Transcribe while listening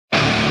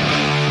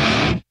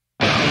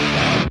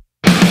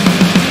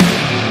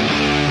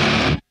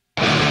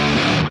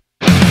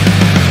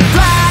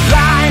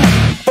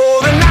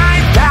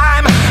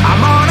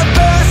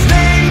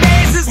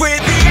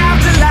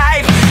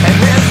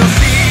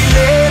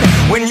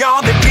when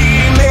you're the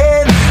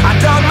demon. I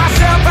dug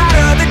myself out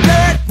of the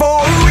dirt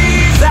for a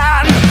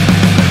reason,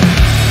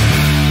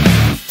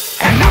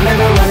 and I'm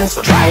never running,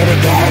 so try it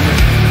again.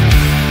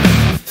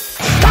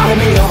 Starting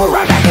me over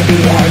right back at the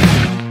end.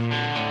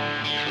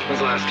 When's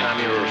the last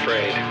time you were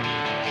afraid?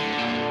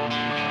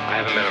 I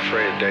haven't been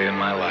afraid a day in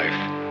my life.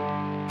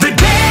 The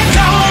dead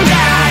don't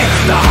die,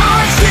 the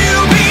heart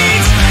still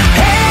beats,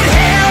 head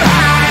held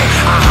high,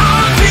 I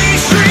haunt these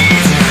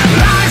streets.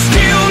 Lies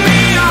kill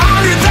me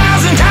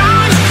 100,000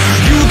 times.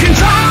 You can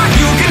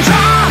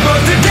try,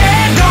 but the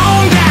dead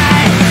don't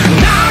die.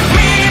 Knock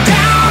me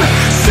down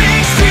 6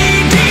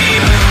 feet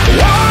deep,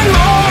 one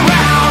more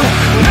round,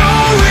 no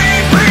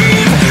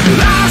reprieve.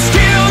 Lies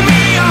kill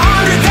me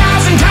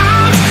 100,000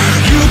 times.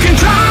 You can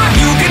try,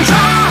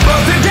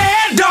 but the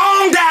dead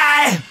don't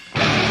die.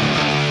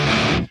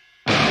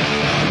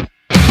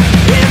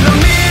 In the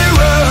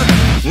mirror,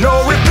 no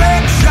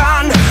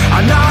reflection.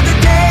 Another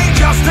day,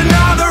 just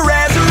another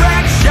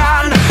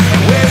resurrection.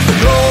 Where's the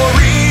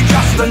glory?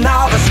 Just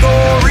another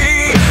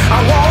story. I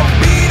won't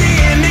be the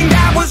ending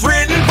that was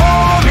written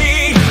for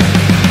me.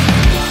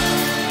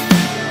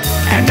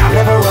 And I'm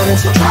never running,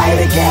 so try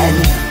it again.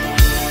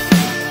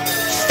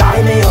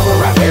 Starting me over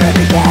right where it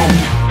began.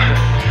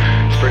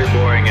 It's pretty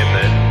boring, isn't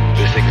it?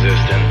 This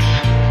existence.